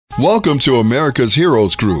Welcome to America's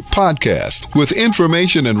Heroes Group podcast with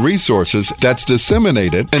information and resources that's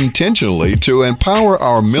disseminated intentionally to empower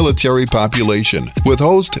our military population with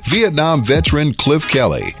host Vietnam veteran Cliff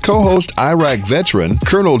Kelly, co-host Iraq veteran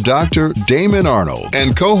Colonel Dr. Damon Arnold,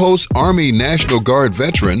 and co-host Army National Guard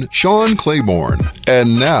veteran Sean Claiborne.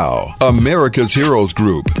 And now, America's Heroes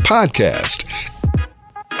Group podcast.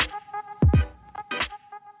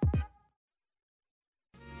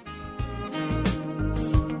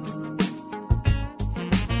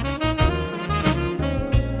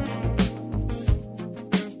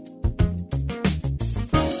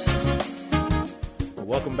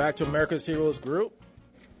 Welcome back to America's Heroes Group.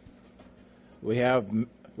 We have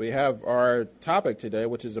our topic today,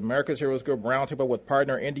 which is America's Heroes Group Roundtable with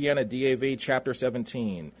partner Indiana DAV Chapter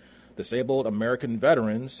 17, Disabled American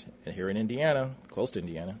Veterans, and here in Indiana, close to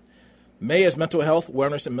Indiana. May is Mental Health,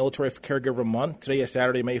 Wellness, and Military Caregiver Month. Today is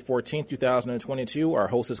Saturday, May 14th, 2022. Our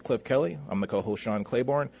host is Cliff Kelly. I'm the co-host, Sean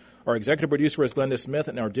Claiborne. Our executive producer is Glenda Smith,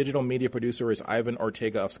 and our digital media producer is Ivan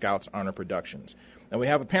Ortega of Scouts Honor Productions. And we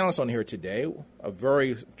have a panelist on here today, a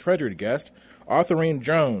very treasured guest, Arthurine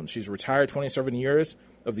Jones. She's retired 27 years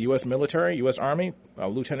of the U.S. military, U.S. Army, a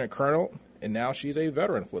lieutenant colonel, and now she's a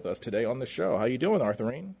veteran with us today on the show. How you doing,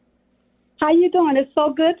 Arthurine? How you doing? It's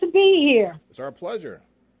so good to be here. It's our pleasure.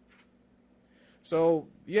 So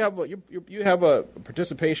you have a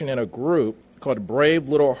participation in a group called Brave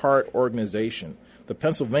Little Heart Organization, the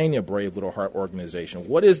Pennsylvania Brave Little Heart Organization.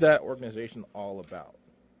 What is that organization all about?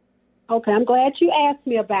 Okay, I'm glad you asked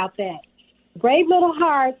me about that. Brave Little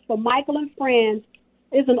Hearts for Michael and Friends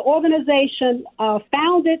is an organization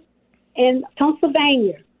founded in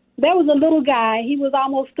Pennsylvania. There was a little guy, he was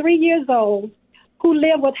almost 3 years old, who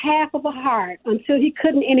lived with half of a heart until he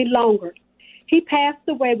couldn't any longer. He passed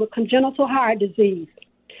away with congenital heart disease.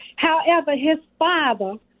 However, his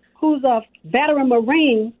father, who's a veteran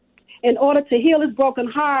Marine, in order to heal his broken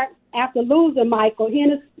heart after losing Michael, he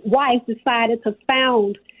and his wife decided to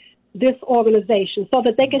found this organization so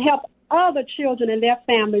that they could help other children and their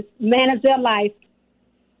families manage their life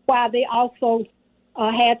while they also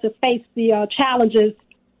had to face the challenges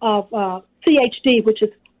of CHD, which is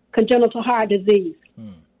congenital heart disease.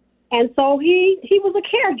 And so he was a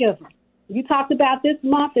caregiver. You talked about this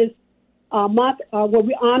month is a month where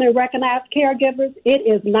we honor and recognize caregivers. It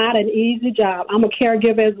is not an easy job. I'm a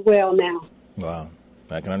caregiver as well now. Wow,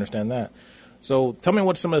 I can understand that. So tell me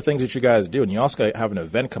what some of the things that you guys do. And you also have an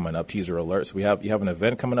event coming up, teaser alert. So you have an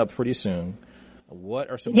event coming up pretty soon. What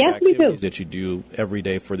are some of the activities that you do every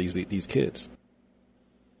day for these kids?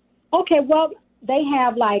 Okay, well, they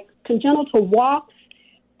have like congenital walks,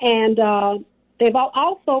 and they've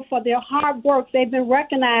also, for their hard work, they've been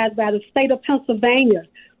recognized by the state of Pennsylvania,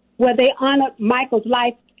 where they honored Michael's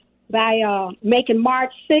life by making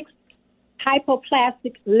March 6th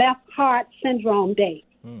Hypoplastic Left Heart Syndrome Day.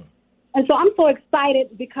 And so I'm so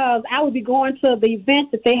excited because I will be going to the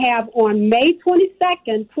event that they have on May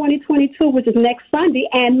 22nd, 2022, which is next Sunday,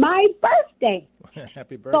 and my birthday.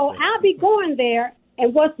 Happy birthday. So I'll be going there,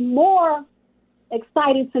 and what's more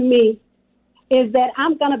exciting to me is that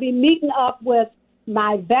I'm going to be meeting up with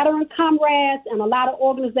my veteran comrades and a lot of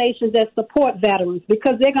organizations that support veterans,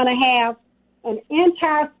 because they're going to have an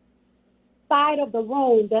entire side of the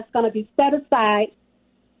room that's going to be set aside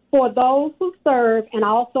for those who serve and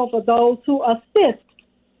also for those who assist,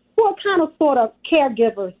 who are kind of sort of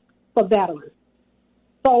caregivers for veterans.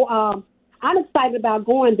 So I'm excited about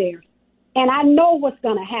going there, and I know what's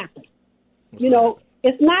going to happen.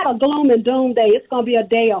 It's not a gloom and doom day. It's going to be a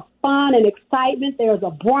day of fun and excitement. There's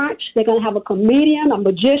a brunch. They're going to have a comedian, a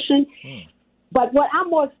magician. But what I'm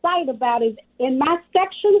more excited about is in my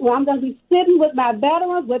section where I'm going to be sitting with my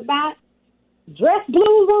veterans with my dress blues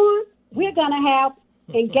on, we're going to have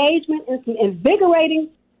engagement and some invigorating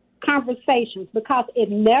conversations, because it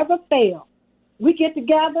never fails. We get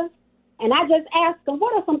together, and I just ask them,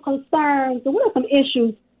 what are some concerns and what are some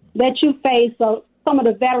issues that you face or some of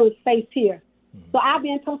the veterans face here? So I'll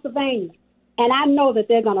be in Pennsylvania, and I know that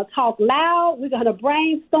they're going to talk loud. We're going to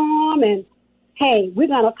brainstorm, and, hey, we're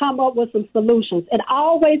going to come up with some solutions. It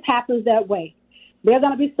always happens that way. There are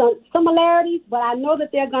going to be some similarities, but I know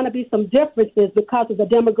that there are going to be some differences because of the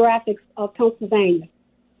demographics of Pennsylvania.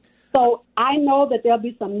 So I know that there'll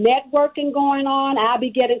be some networking going on. I'll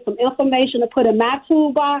be getting some information to put in my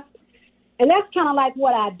toolbox, and that's kind of like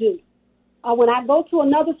what I do. When I go to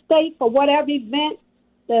another state for whatever event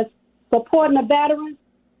that's supporting the veterans,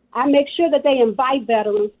 I make sure that they invite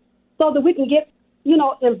veterans so that we can get,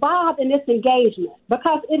 involved in this engagement,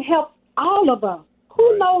 because it helps all of us.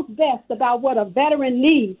 Who knows best about what a veteran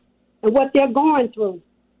needs and what they're going through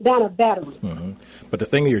than a veteran. Mm-hmm. But the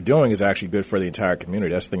thing that you're doing is actually good for the entire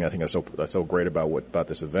community. That's the thing I think that's so great about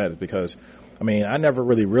this event, because, I mean, I never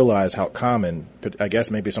really realized how common, I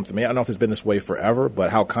guess maybe something, I don't know if it's been this way forever, but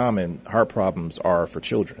how common heart problems are for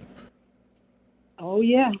children. Oh,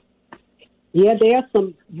 yeah. Yeah, there are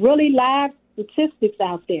some really live statistics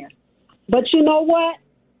out there. But you know what?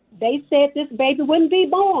 They said this baby wouldn't be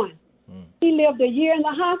born. He lived a year in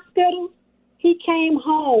the hospital. He came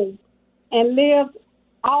home and lived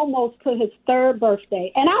almost to his third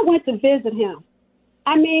birthday. And I went to visit him.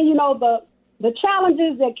 I mean, you know, the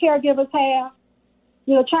challenges that caregivers have,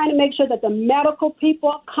 you know, trying to make sure that the medical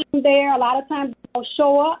people come there. A lot of times they don't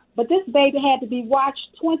show up. But this baby had to be watched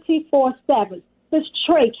 24/7. This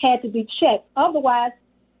trach had to be checked. Otherwise,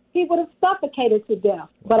 he would have suffocated to death.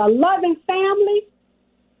 But a loving family,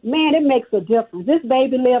 man, it makes a difference. This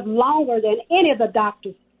baby lived longer than any of the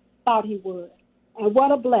doctors thought he would. And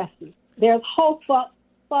what a blessing. There's hope for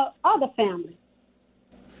other families.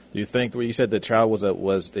 Do you think, well, you said the child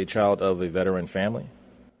was a child of a veteran family?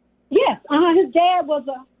 Yes. His dad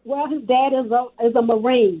his dad is a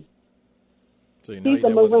Marine. So you know he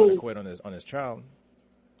wasn't going to quit on his child.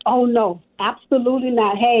 Oh, no, absolutely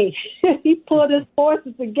not. Hey, he put his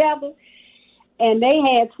forces together, and they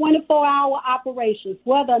had 24-hour operations.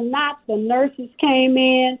 Whether or not the nurses came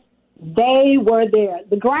in, they were there.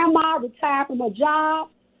 The grandma retired from her job.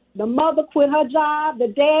 The mother quit her job. The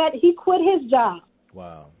dad, he quit his job.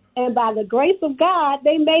 Wow. And by the grace of God,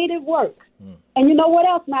 they made it work. And you know what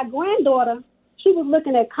else? My granddaughter, she was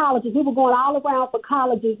looking at colleges. We were going all around for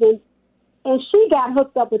colleges, and she got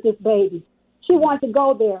hooked up with this baby. She wanted to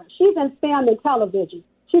go there. She's in film and television.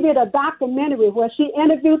 She did a documentary where she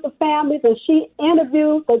interviewed the families and she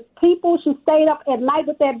interviewed the people. She stayed up at night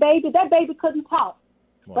with that baby. That baby couldn't talk.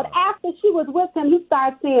 Wow. But after she was with him, he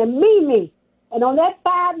started saying, me. And on that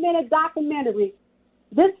 5-minute documentary,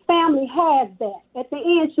 this family has that. At the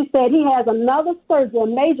end, she said he has another surgery, a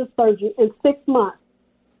major surgery, in 6 months.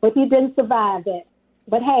 But he didn't survive that.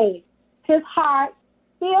 But, hey, his heart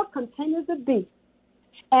still continues to beat.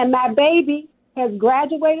 And my baby has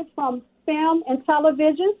graduated from film and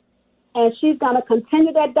television, and she's going to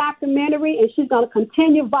continue that documentary, and she's going to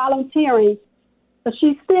continue volunteering. But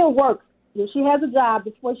she still works. You know, she has a job.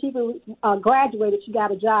 Before she even graduated, she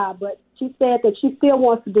got a job. But she said that she still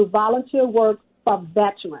wants to do volunteer work for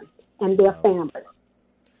veterans and their families.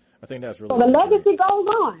 I think that's really so the legacy goes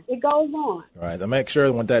on. It goes on. All right. I'll make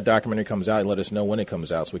sure when that documentary comes out, let us know when it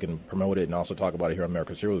comes out so we can promote it and also talk about it here on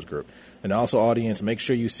America's Heroes Group. And also, audience, make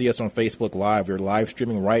sure you see us on Facebook Live. We're live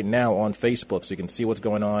streaming right now on Facebook so you can see what's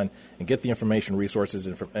going on and get the information, resources,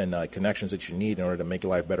 and connections that you need in order to make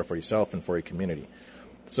your life better for yourself and for your community.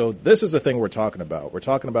 So this is the thing we're talking about. We're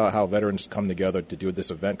talking about how veterans come together to do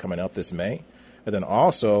this event coming up this May. And then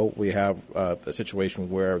also we have a situation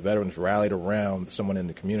where veterans rallied around someone in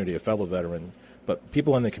the community, a fellow veteran, but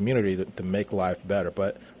people in the community to make life better.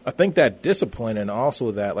 But I think that discipline and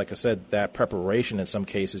also that, like I said, that preparation in some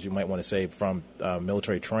cases you might want to say from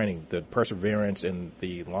military training, the perseverance and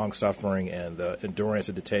the long suffering and the endurance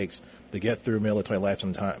that it takes to get through military life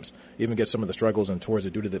sometimes, even get some of the struggles and tours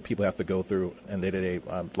of duty that people have to go through in day-to-day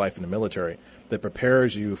life in the military, that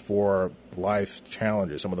prepares you for life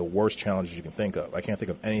challenges, some of the worst challenges you can think of. I can't think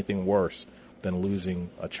of anything worse than losing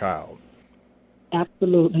a child.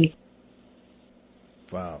 Absolutely.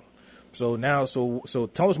 Wow. So now, so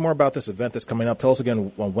tell us more about this event that's coming up. Tell us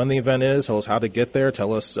again when the event is. Tell us how to get there.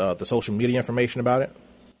 Tell us the social media information about it.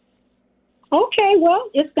 Okay, well,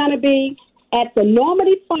 it's going to be at the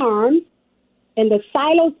Normandy Farm in the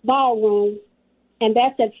Silos Ballroom, and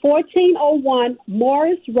that's at 1401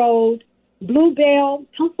 Morris Road, Bluebell,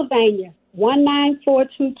 Pennsylvania,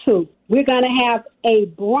 19422. We're going to have a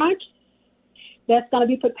brunch that's going to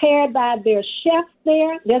be prepared by their chefs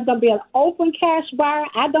there. There's going to be an open cash bar.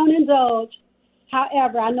 I don't indulge.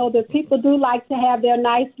 However, I know that people do like to have their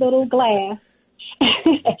nice little glass.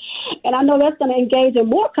 And I know that's going to engage in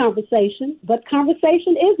more conversation, but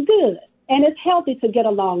conversation is good. And it's healthy to get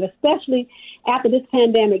along, especially after this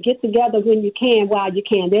pandemic. Get together when you can, while you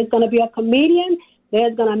can. There's going to be a comedian.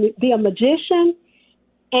 There's going to be a magician.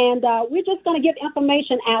 And we're just going to get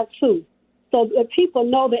information out, too, so that people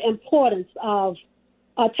know the importance of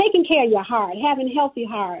taking care of your heart, having healthy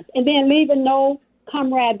hearts, and then leaving no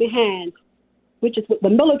comrade behind, which is the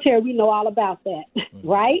military. We know all about that,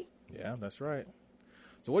 right? Yeah, that's right.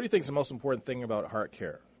 So what do you think is the most important thing about heart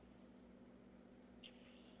care?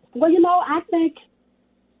 Well, I think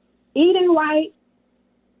eating right,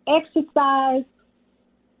 exercise,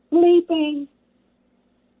 sleeping,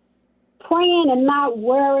 praying and not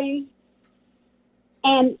worrying.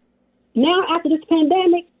 And now after this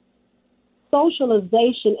pandemic,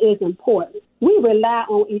 socialization is important. We rely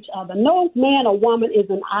on each other. No man or woman is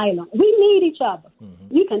an island. We need each other.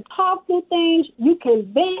 Mm-hmm. You can talk through things. You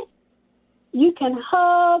can vent. You can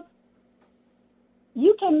hug.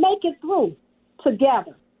 You can make it through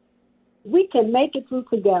together. We can make it through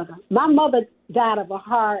together. My mother died of a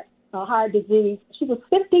heart disease. She was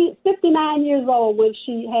 59 years old when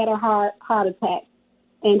she had a heart attack,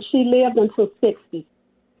 and she lived until 60.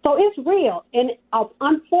 So it's real. And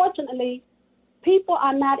unfortunately, people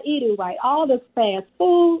are not eating right. All this fast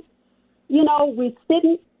food, we're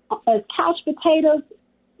sitting as couch potatoes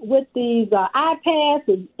with these iPads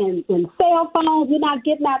and cell phones. We're not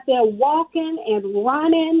getting out there walking and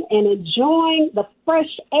running and enjoying the fresh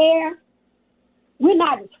air. We're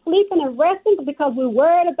not sleeping and resting because we're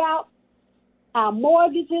worried about our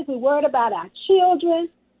mortgages. We're worried about our children.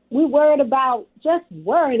 We're worried about just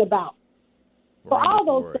worrying about. So all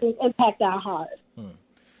those things impact our heart.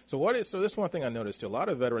 So this one thing I noticed too, a lot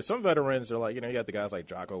of veterans, some veterans are like, you got the guys like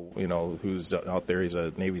Jocko, who's out there, he's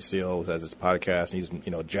a Navy SEAL, has his podcast, he's,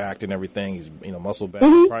 jacked and everything, he's, muscle bound,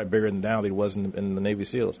 mm-hmm. probably bigger than now than he was in the Navy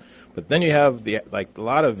SEALs. But then you have a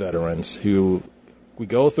lot of veterans who, we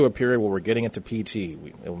go through a period where we're getting into PT.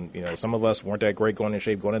 Some of us weren't that great going in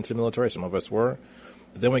shape going into the military, some of us were.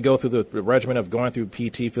 But then we go through the regimen of going through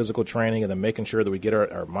PT, physical training, and then making sure that we get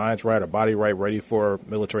our minds right, our body right, ready for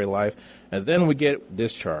military life. And then we get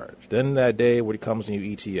discharged. Then that day when it comes to your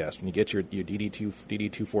ETS, when you get your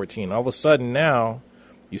DD-214, all of a sudden now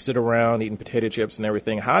you sit around eating potato chips and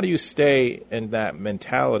everything. How do you stay in that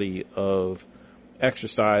mentality of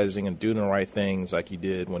exercising and doing the right things like you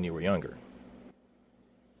did when you were younger?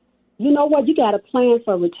 You know what? You got a plan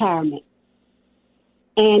for retirement.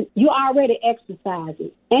 And you're already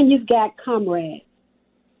exercising, and you've got comrades.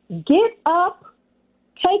 Get up,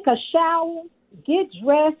 take a shower, get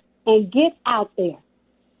dressed, and get out there.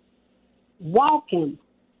 Walking,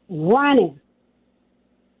 running.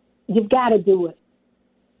 You've got to do it.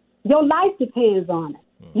 Your life depends on it.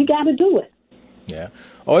 You got to do it. Yeah.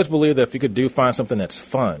 I always believe that if you could find something that's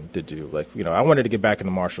fun to do. Like, I wanted to get back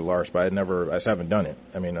into martial arts, but I just haven't done it.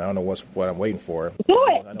 I mean, I don't know what I'm waiting for. Do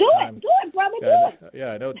it, brother, do it.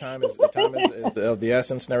 Yeah, I know time is of the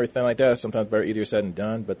essence and everything like that. Sometimes very easier said than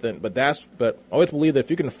done. But I always believe that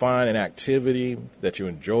if you can find an activity that you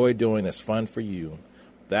enjoy doing that's fun for you,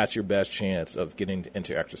 that's your best chance of getting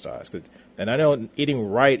into exercise. And I know eating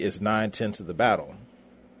right is 9/10 of the battle.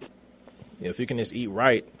 If you can just eat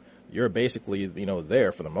right, you're basically,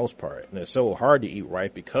 there for the most part. And it's so hard to eat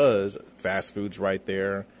right because fast food's right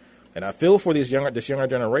there. And I feel for this younger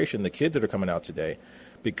generation, the kids that are coming out today,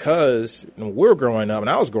 because when we were growing up, and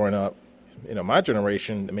I was growing up, my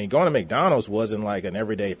generation, going to McDonald's wasn't like an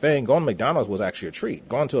everyday thing. Going to McDonald's was actually a treat.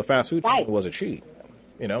 Going to a fast food chain was a treat.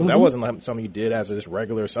 Mm-hmm. That wasn't like something you did as this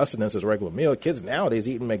regular sustenance, as a regular meal. Kids nowadays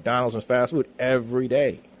eating McDonald's and fast food every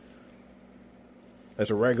day. As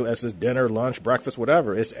this dinner, lunch, breakfast,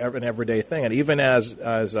 whatever. It's an everyday thing. And even as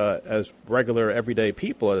regular everyday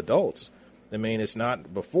people, adults, it's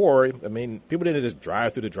not before. People didn't just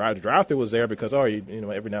drive through the drive. The drive-through was there because,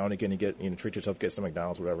 every now and again you get, treat yourself, get some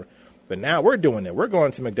McDonald's, whatever. But now we're doing it. We're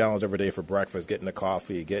going to McDonald's every day for breakfast, getting the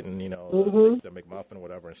coffee, getting, the McMuffin,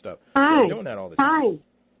 whatever, and stuff. We're doing that all the time.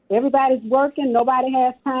 Everybody's working. Nobody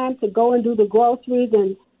has time to go and do the groceries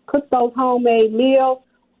and cook those homemade meals.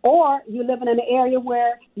 Or you're living in an area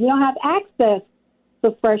where you don't have access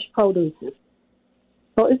to fresh produce.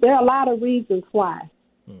 So there are a lot of reasons why.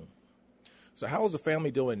 So how is the family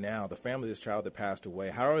doing now? The family of this child that passed away,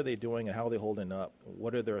 how are they doing and how are they holding up?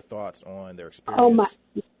 What are their thoughts on their experience?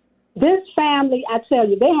 This family, I tell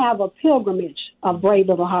you, they have a pilgrimage of Brave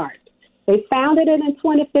Little Hearts. They founded it in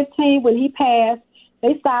 2015 when he passed.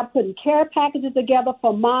 They started putting care packages together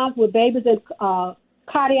for moms with babies in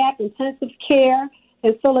cardiac intensive care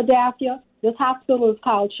in Philadelphia. This hospital is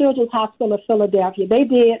called Children's Hospital of Philadelphia. They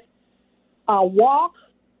did a walk,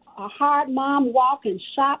 a hard mom walk and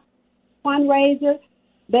shop fundraiser.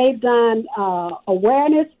 They've done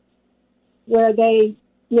awareness where they,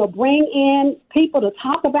 bring in people to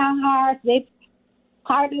talk about hearts. They've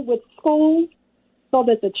partnered with schools so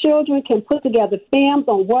that the children can put together films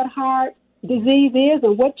on what heart disease is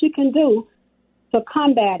and what you can do to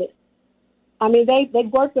combat it. They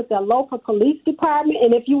work with their local police department,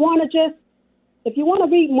 and if you want to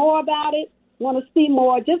read more about it, want to see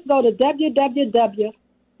more, just go to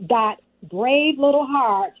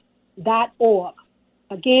www.bravelittlehearts.org.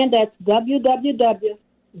 Again, that's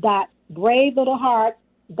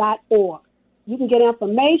www.bravelittlehearts.org. You can get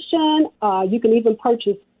information. You can even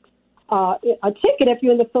purchase a ticket if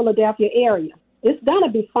you're in the Philadelphia area. It's going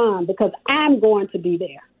to be fun because I'm going to be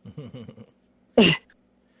there.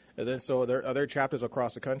 And then, so are there chapters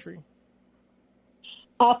across the country?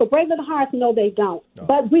 For Brave Little Hearts, no, they don't. No.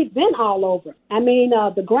 But we've been all over. I mean,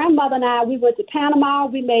 the grandmother and I, we went to Panama.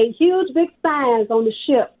 We made huge, big signs on the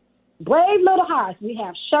ship. Brave Little Hearts. We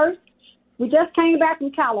have shirts. We just came back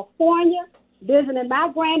from California, visiting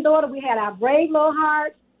my granddaughter. We had our Brave Little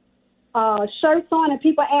Hearts shirts on, and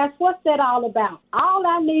people ask, what's that all about? All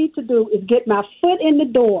I need to do is get my foot in the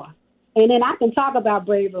door, and then I can talk about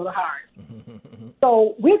Brave Little Hearts.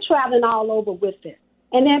 So we're traveling all over with it.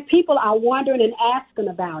 And then people are wondering and asking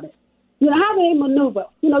about it. You know, how do they maneuver?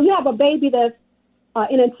 You know, you have a baby that's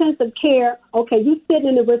in intensive care. Okay, you sitting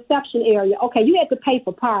in the reception area. Okay, you had to pay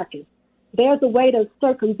for parking. There's a way to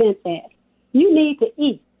circumvent that. You need to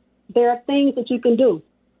eat. There are things that you can do.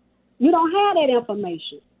 You don't have that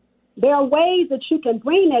information. There are ways that you can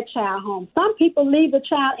bring that child home. Some people leave the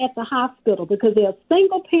child at the hospital because they're a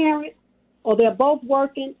single parent or they're both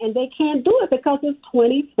working, and they can't do it because it's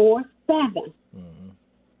 24/7.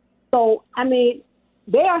 So, I mean,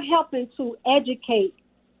 they are helping to educate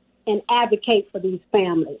and advocate for these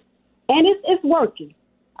families. And it's working.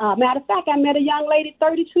 Matter of fact, I met a young lady,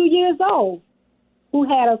 32 years old, who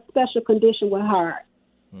had a special condition with heart.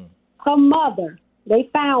 Her mother, they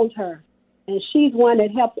found her, and she's one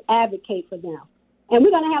that helped advocate for them. And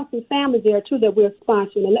we're going to have some families there, too, that we're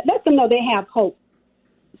sponsoring. And let them know they have hope.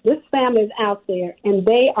 This family is out there, and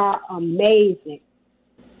they are amazing.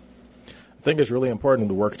 I think it's really important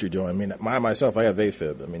the work that you're doing. I mean, myself, I have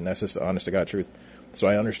AFib. I mean, that's just the honest to God truth. So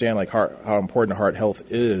I understand like how important heart health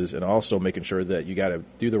is, and also making sure that you got to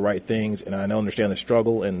do the right things. And I understand the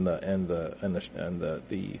struggle and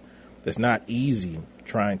the it's not easy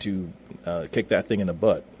trying to kick that thing in the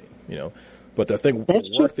butt, you know. But the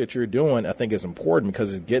work that you're doing, I think, is important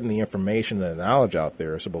because it's getting the information and the knowledge out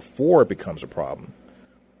there. So before it becomes a problem,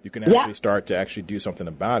 you can actually start to actually do something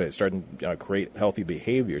about it, starting to create healthy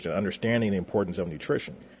behaviors and understanding the importance of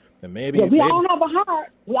nutrition. And maybe we all have a heart.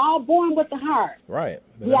 We're all born with the heart. Right.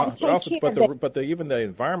 But even the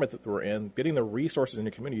environment that we're in, getting the resources in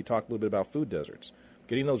the community. You talked a little bit about food deserts.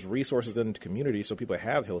 Getting those resources into the community so people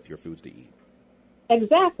have healthier foods to eat.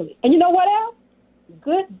 Exactly. And you know what else?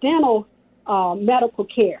 Good dental medical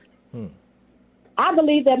care. I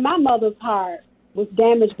believe that my mother's heart was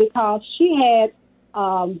damaged because she had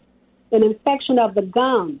an infection of the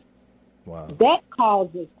gums. Wow. That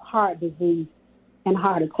causes heart disease and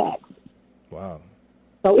heart attacks. Wow.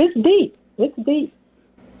 So it's deep. It's deep.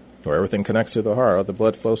 So everything connects to the heart. The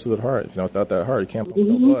blood flows to the heart. You know, without that heart, you can't pump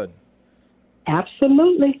no blood.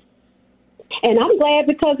 Absolutely. And I'm glad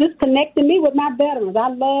because it's connecting me with my veterans. I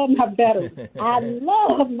love my veterans. I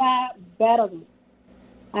love my veterans.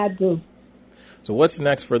 I do. So what's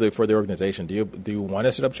next for the organization? Do you want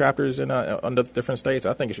to set up chapters in under different states?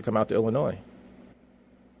 I think it should come out to Illinois.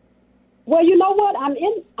 Well, you know what?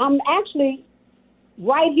 I'm actually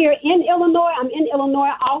right here in Illinois. I'm in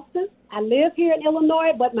Illinois, Austin. I live here in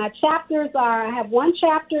Illinois, but my chapters I have one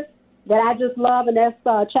chapter that I just love, and that's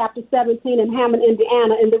chapter 17 in Hammond,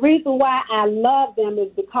 Indiana. And the reason why I love them is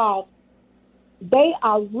because they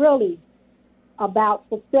are really about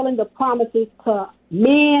fulfilling the promises to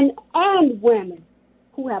men and women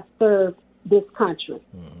who have served this country.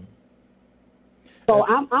 So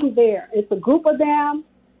I'm there. It's a group of them.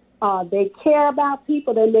 They care about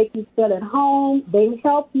people. They make you feel at home. They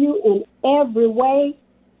help you in every way.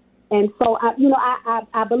 And so, I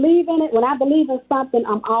believe in it. When I believe in something,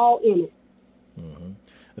 I'm all in it.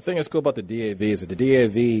 The thing that's cool about the DAV is that the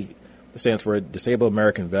DAV stands for Disabled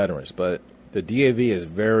American Veterans, but the DAV is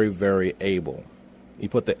very, very able. You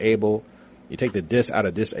put the able, you take the dis out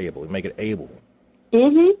of disable, you make it able.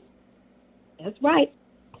 That's right.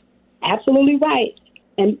 Absolutely right.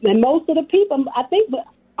 And most of the people, I think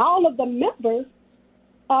all of the members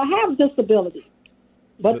have disabilities.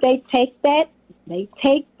 But they take that,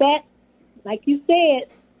 like you said,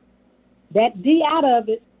 that D out of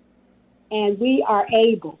it, and we are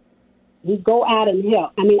able. We go out and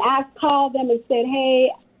help. I mean, I called them and said,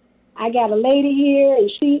 hey, I got a lady here, and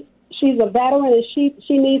she's a veteran, and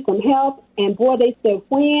she needs some help. And, boy, they said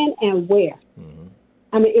when and where.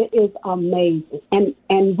 I mean, it is amazing.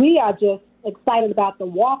 And we are just excited about the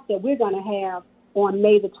walk that we're going to have on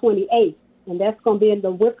May the 28th. And that's going to be in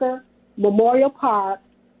the Wicker Memorial Park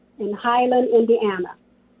in Highland, Indiana.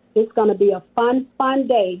 It's going to be a fun, fun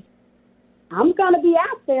day. I'm going to be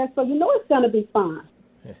out there, so you know it's going to be fun.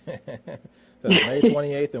 That's May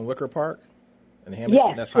 28th in Wicker Park? In Hammond?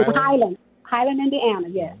 Yes, that's Highland? Highland, Indiana,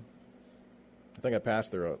 yes. I think I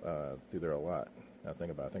passed through there a lot. I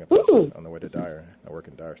think I passed on the way to Dyer. I work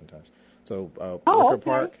in Dyer sometimes. So Wicker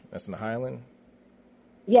Park, that's in Highland?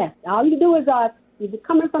 Yes. All you do is If you're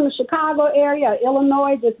coming from the Chicago area or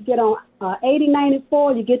Illinois, just get on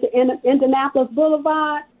 8094. You get to Indianapolis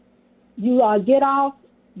Boulevard. You get off.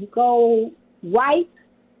 You go right,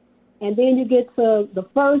 and then you get to the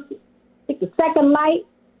second light,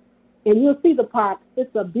 and you'll see the park.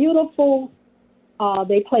 It's a beautiful.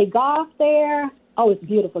 They play golf there. Oh, it's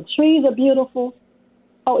beautiful. Trees are beautiful.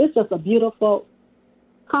 Oh, it's just a beautiful,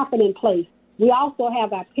 confident place. We also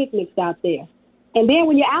have our picnics out there. And then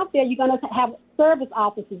when you're out there, you're going to have service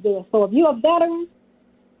officers there. So if you're a veteran,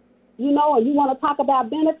 and you want to talk about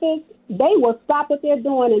benefits, they will stop what they're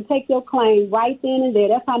doing and take your claim right then and there.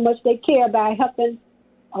 That's how much they care about helping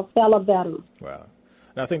a fellow veteran. Wow.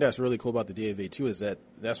 And I think that's really cool about the DAV, too, is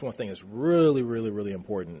that's one thing that's really, really, really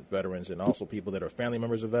important, veterans and also people that are family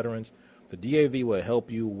members of veterans. The DAV will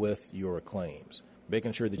help you with your claims,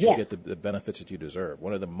 making sure that you get the benefits that you deserve.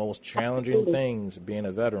 One of the most challenging things being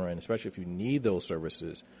a veteran, especially if you need those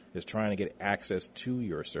services, is trying to get access to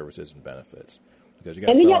your services and benefits because you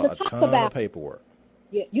got to fill out a ton of paperwork.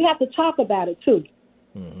 Yeah, you have to talk about it, too.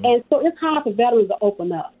 Mm-hmm. And so it's hard for veterans to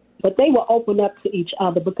open up. But they will open up to each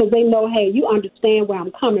other because they know, hey, you understand where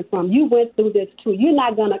I'm coming from. You went through this, too. You're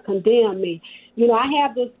not going to condemn me. I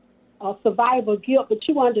have this survival guilt, but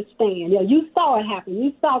you understand. You saw it happen.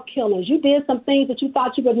 You saw killings. You did some things that you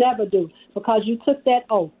thought you would never do because you took that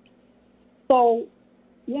oath. So,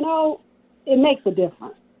 it makes a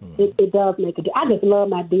difference. It does make a difference. I just love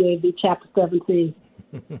my DAV Chapter 17.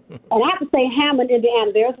 And I have to say Hammond,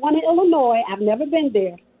 Indiana. There's one in Illinois. I've never been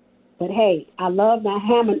there. But, hey, I love my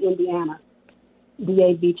Hammond, Indiana,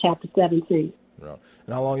 DAV Chapter 17. And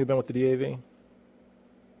how long have you been with the DAV?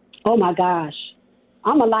 Oh, my gosh.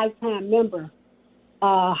 I'm a lifetime member.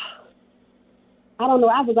 I don't know.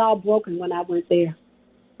 I was all broken when I went there.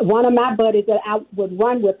 One of my buddies that I would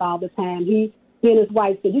run with all the time, he and his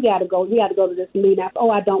wife said, you got to go. You got to go to this meeting. I said,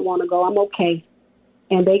 I don't want to go. I'm okay.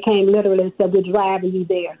 And they came literally and said, we're driving you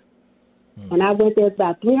there. And I went there. There's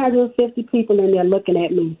about 350 people in there looking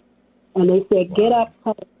at me. And they said, get up,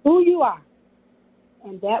 tell us who you are.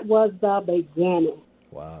 And that was the beginning.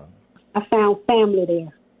 Wow. I found family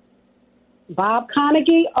there. Bob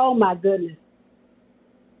Carnegie, oh, my goodness.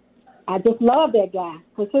 I just love that guy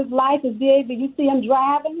because his life is DAV. You see him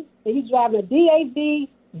driving, and he's driving a DAV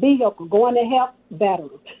vehicle going to help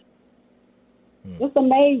veterans. It's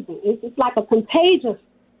amazing. It's like a contagious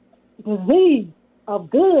disease of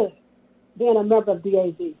good being a member of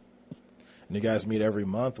DAV. And you guys meet every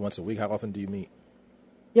month, once a week. How often do you meet?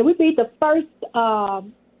 Yeah, we meet the first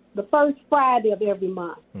Friday of every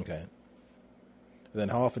month. Okay. Then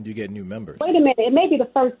how often do you get new members? Wait a minute. It may be the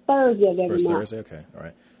first Thursday of every month. First Thursday? Okay. All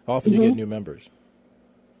right. How often do you get new members?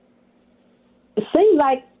 It seems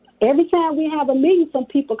like every time we have a meeting, some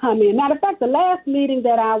people come in. Matter of fact, the last meeting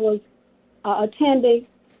that I was attending,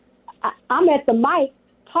 I'm at the mic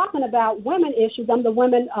talking about women issues. I'm the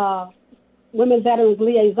women veterans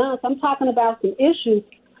liaison. So I'm talking about some issues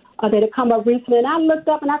that have come up recently. And I looked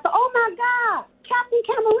up and I said, oh, my God, Captain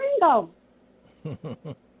Camaringo.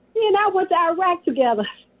 He and I went to Iraq together.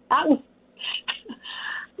 I was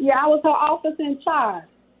her officer in charge.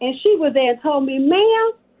 And she was there and told me, ma'am,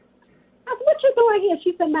 I said, what you doing here?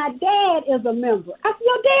 She said, my dad is a member. I said,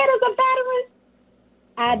 your dad is a veteran?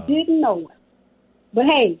 I didn't know it. But,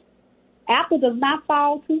 hey, apple does not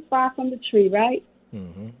fall too far from the tree, right?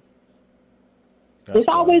 Mm-hmm. There's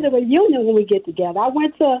always a reunion when we get together. I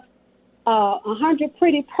went to 100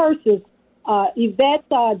 Pretty Purses. Yvette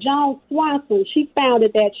Jones Swanson, she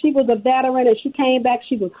founded that. She was a veteran, and she came back.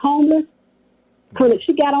 She was homeless.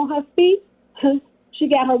 She got on her feet. She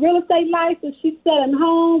got her real estate license. She's selling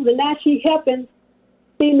homes, and now she's helping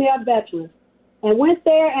female veterans. And went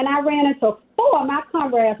there, and I ran into 4 of my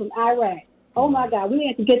comrades from Iraq. Oh, my God. We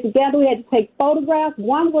had to get together. We had to take photographs.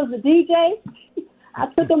 One was the DJ. I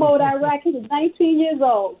took him over to Iraq. He was 19 years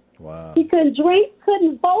old. Wow. He couldn't drink,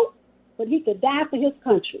 couldn't vote, but he could die for his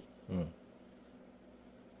country.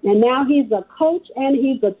 And now he's a coach and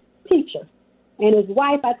he's a teacher. And his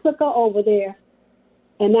wife, I took her over there,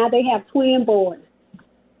 and now they have twin boys.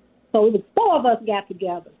 So it was 4 of us got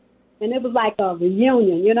together, and it was like a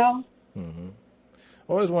reunion, Mm-hmm.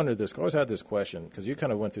 I always wondered this. I always had this question because you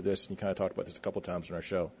kind of went through this and you kind of talked about this a couple times in our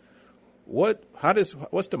show. What's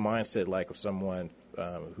the mindset like of someone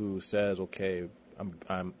who says, okay,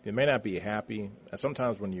 it may not be happy. And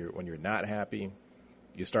sometimes when you're not happy,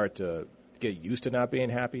 you start to get used to not being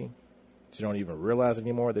happy, so you don't even realize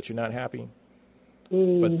anymore that you're not happy.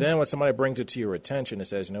 But then when somebody brings it to your attention and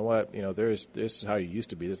says, you know what, this is how you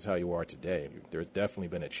used to be, this is how you are today. There's definitely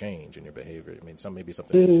been a change in your behavior. I mean, maybe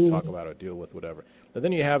something you need to talk about or deal with, whatever. But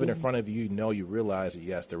then you have it in front of you, you realize that,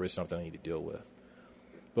 yes, there is something I need to deal with.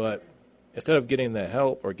 But instead of getting the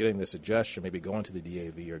help or getting the suggestion, maybe going to the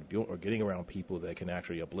DAV or getting around people that can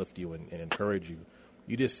actually uplift you and encourage you,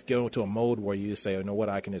 you just go into a mode where you just say, you know what,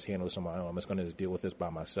 I can just handle this on my own. I'm just going to deal with this by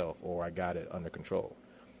myself, or I got it under control.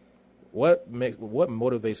 What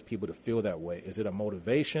motivates people to feel that way? Is it a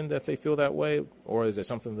motivation that they feel that way, or is it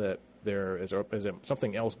something that is it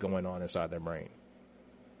something else going on inside their brain?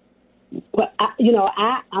 Well,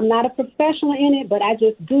 I'm not a professional in it, but I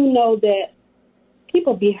just do know that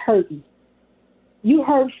people be hurting. You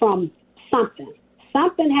hurt from something.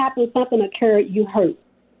 Something happened, something occurred, you hurt.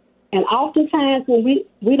 And oftentimes when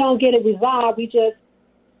we don't get it resolved, we just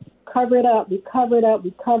cover it up, we cover it up,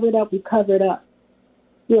 we cover it up, we cover it up.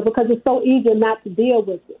 Because it's so easy not to deal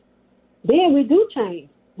with it. Then we do change.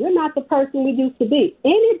 We're not the person we used to be.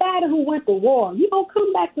 Anybody who went to war, you don't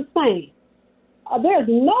come back the same. There's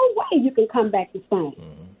no way you can come back the same.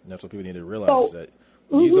 Mm-hmm. That's what people need to realize, is that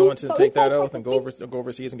when you go into take that oath and go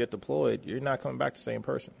overseas and get deployed, you're not coming back the same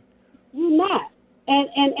person. You're not. And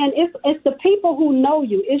it's the people who know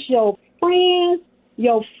you. It's your friends,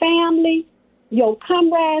 your family, your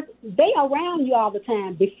comrades. They around you all the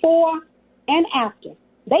time, before and after.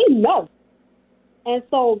 They know. And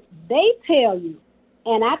so they tell you.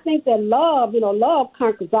 And I think that love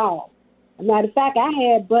conquers all. As a matter of fact, I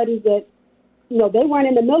had buddies that, they weren't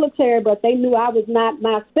in the military, but they knew I was not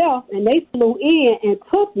myself, and they flew in and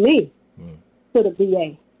took me to the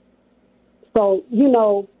VA. So,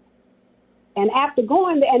 and after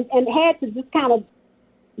going there and had to just kind of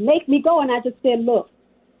make me go, and I just said, look,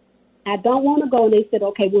 I don't want to go. And they said,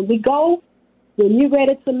 okay, when we go, when you're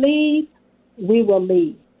ready to leave, we will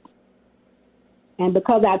leave. And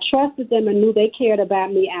because I trusted them and knew they cared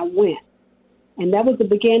about me, I went. And that was the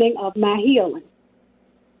beginning of my healing.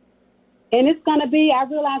 And I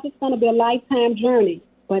realize it's going to be a lifetime journey,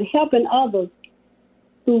 but helping others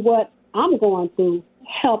through what I'm going through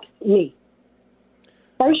helps me.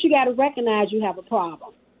 First, you got to recognize you have a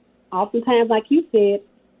problem. Oftentimes, like you said,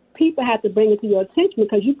 people have to bring it to your attention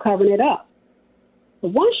because you're covering it up. But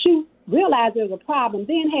once you realize there's a problem,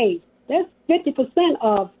 then, hey, there's 50%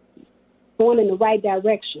 of going in the right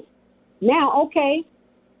direction. Now, okay,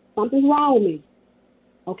 something's wrong with me.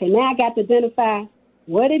 Okay, now I got to identify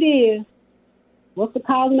what it is, what's the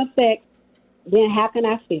cause and effect, then how can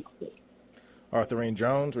I fix it? Arthurine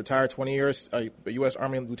Jones, retired 20 years, U.S.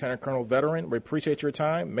 Army Lieutenant Colonel veteran. We appreciate your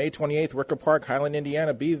time. May 28th, Wicker Park, Highland,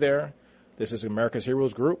 Indiana. Be there. This is America's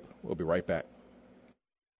Heroes Group. We'll be right back.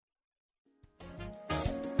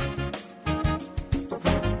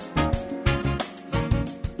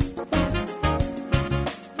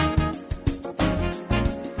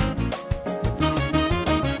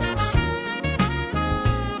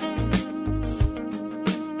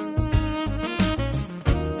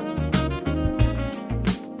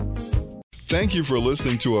 Thank you for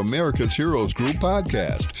listening to America's Heroes Group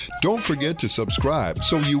podcast. Don't forget to subscribe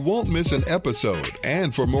so you won't miss an episode.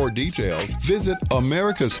 And for more details, visit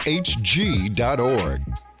americashg.org.